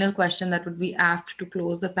final question that would be apt to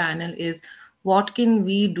close the panel is, what can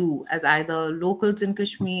we do as either locals in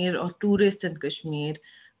Kashmir or tourists in Kashmir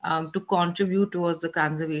to contribute towards the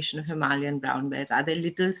conservation of Himalayan brown bears? Are there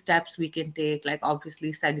little steps we can take, like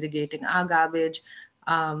obviously segregating our garbage?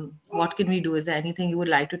 What can we do? Is there anything you would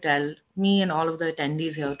like to tell me and all of the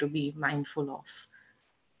attendees here to be mindful of?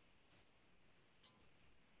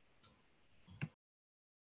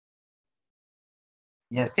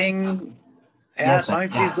 Yes. I think, yeah, Yes, sir. Swami,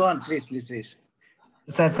 please go on. Please.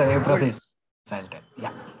 Sir, you I would, proceed.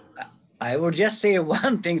 Yeah. I would just say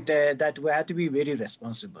one thing, that we have to be very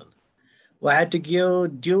responsible. We have to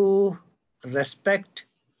give due respect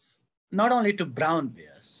not only to brown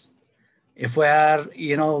bears. If we are,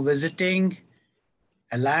 visiting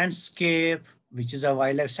a landscape which is a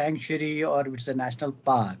wildlife sanctuary or which is a national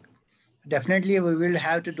park, definitely we will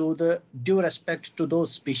have to do the due respect to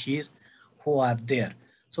those species who are there.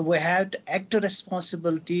 So we have to act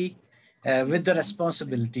responsibility with the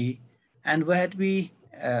responsibility, and we have to be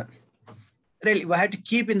really, we have to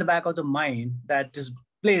keep in the back of the mind that this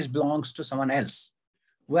place belongs to someone else.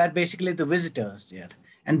 We are basically the visitors there,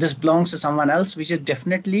 and this belongs to someone else, which is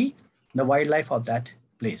definitely the wildlife of that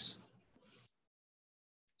place.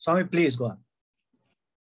 Swami, please go on.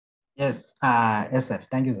 Yes, yes, sir.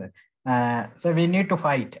 Thank you, sir. So we need to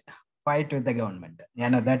fight with the government.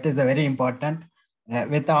 That is a very important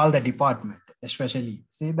with all the department, especially.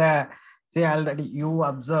 See already you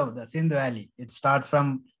observe the Sindh Valley. It starts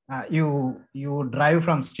from you drive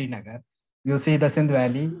from Srinagar. You see the Sindh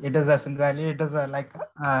Valley. It is a Sindh Valley. It is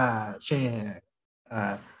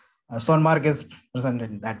Sonmarg is present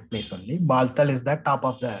in that place only. Baltal is the top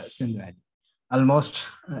of the Sindh Valley. Almost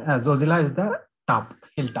Zozila is the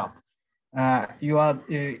hilltop.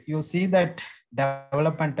 You see that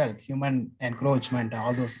developmental human encroachment,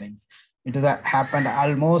 all those things. It has happened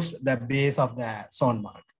almost the base of the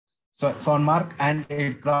Sonmarg. So Sonmarg, and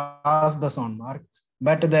it crossed the Sonmarg.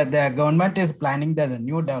 But the government is planning the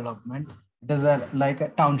new development. It is like a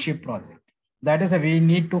township project. That is we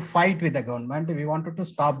need to fight with the government. We wanted to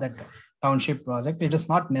stop that township project. It is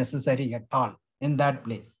not necessary at all in that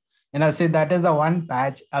place. See, that is the one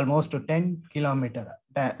patch almost to 10 kilometer.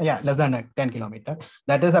 Less than 10 kilometer.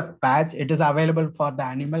 That is a patch. It is available for the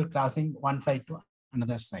animal crossing one side to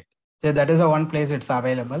another side. So that is the one place it's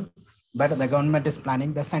available. But the government is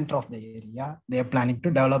planning the center of the area. They are planning to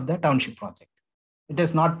develop the township project. It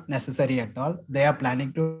is not necessary at all. They are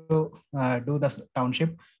planning to do the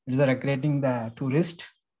township. It is recreating the tourist,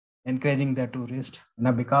 encouraging the tourist.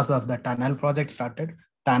 Because of the tunnel project started.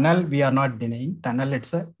 Tunnel, we are not denying. Tunnel,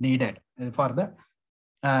 it's needed for the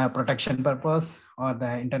protection purpose, or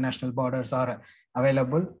the international borders are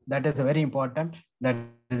available. That is very important. That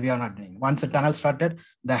is we are not doing. Once the tunnel started,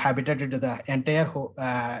 the habitat to the entire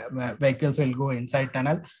vehicles will go inside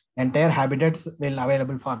tunnel. Entire habitats will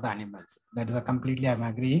available for the animals. That is completely I'm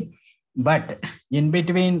agreeing. But in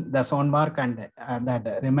between the Sonmarg and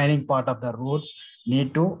that remaining part of the roads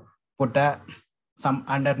need to put some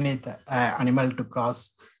underneath animal to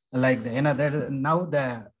cross, like now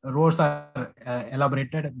the roads are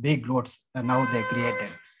elaborated, big roads now they created.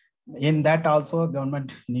 In that also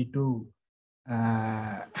government need to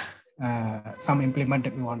some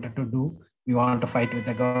implement we wanted to do. We want to fight with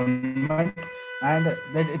the government, and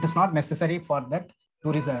that it is not necessary for that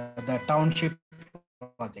tourism, the township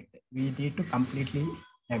project. We need to completely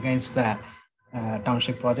against the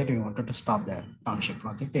township project. We wanted to stop the township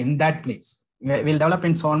project in that place. We'll develop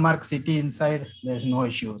in Sonmarg city inside. There's no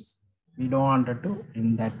issues. We don't want to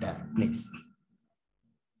in that place.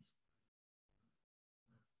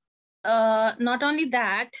 Not only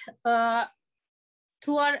that,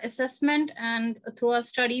 through our assessment and through our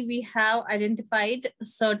study, we have identified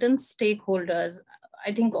certain stakeholders.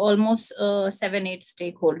 I think almost 7-8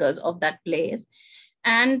 stakeholders of that place.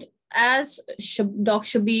 And as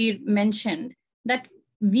Dr. Shabir mentioned, that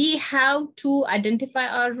we have to identify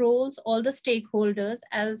our roles, all the stakeholders,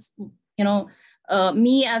 as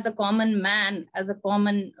me as a common man, as a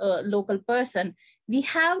common local person, we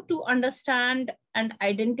have to understand and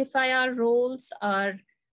identify our roles, our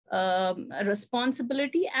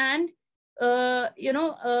responsibility, and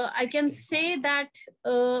I can say that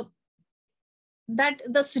that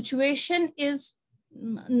the situation is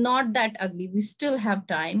not that ugly. We still have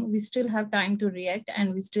time. We still have time to react,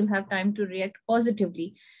 and we still have time to react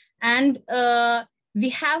positively. And we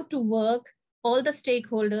have to work. All the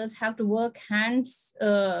stakeholders have to work hands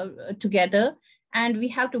together, and we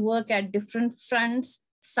have to work at different fronts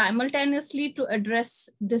simultaneously to address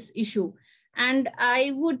this issue. And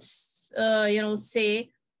I would,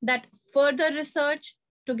 say that further research,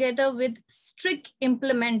 together with strict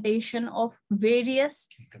implementation of various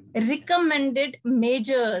recommended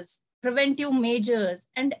measures, preventive measures,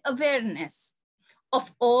 and awareness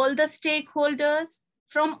of all the stakeholders,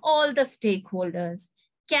 from all the stakeholders,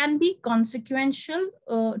 can be consequential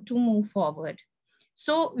to move forward.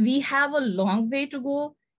 So we have a long way to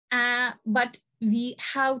go, but we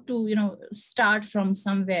have to, start from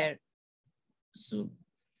somewhere. So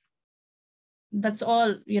that's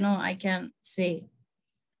all, I can say.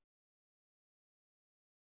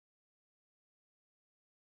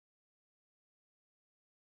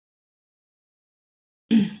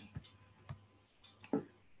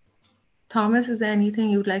 Thomas, is there anything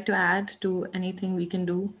you'd like to add to anything we can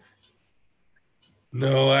do?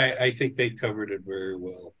 No, I think they covered it very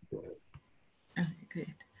well. Okay, great.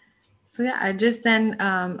 So yeah,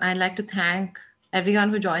 I'd like to thank everyone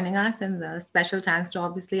for joining us, and the special thanks to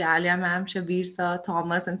obviously Alia ma'am, Shabir sir,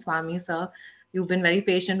 Thomas and Swami sir. You've been very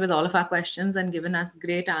patient with all of our questions and given us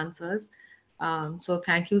great answers. So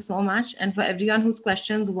thank you so much. And for everyone whose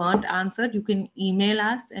questions weren't answered, you can email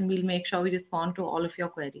us and we'll make sure we respond to all of your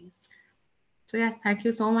queries. So yes, thank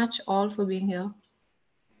you so much all for being here.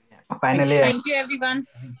 Finally, Thank you, everyone.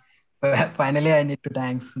 Finally, I need to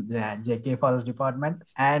thank JK Forest Department,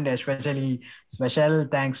 and especially special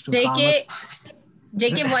thanks to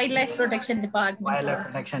JK Wildlife Protection Department. Wildlife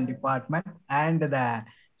Protection Department, and the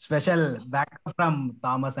special backup from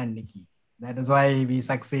Thomas and Nikki. That is why we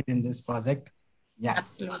succeed in this project. Yeah.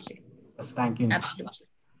 Absolutely. Yes, thank you. Absolutely.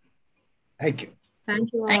 Thank you.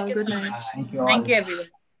 Thank you all. Thank you Good so night. much. Thank you all. Thank you, everyone.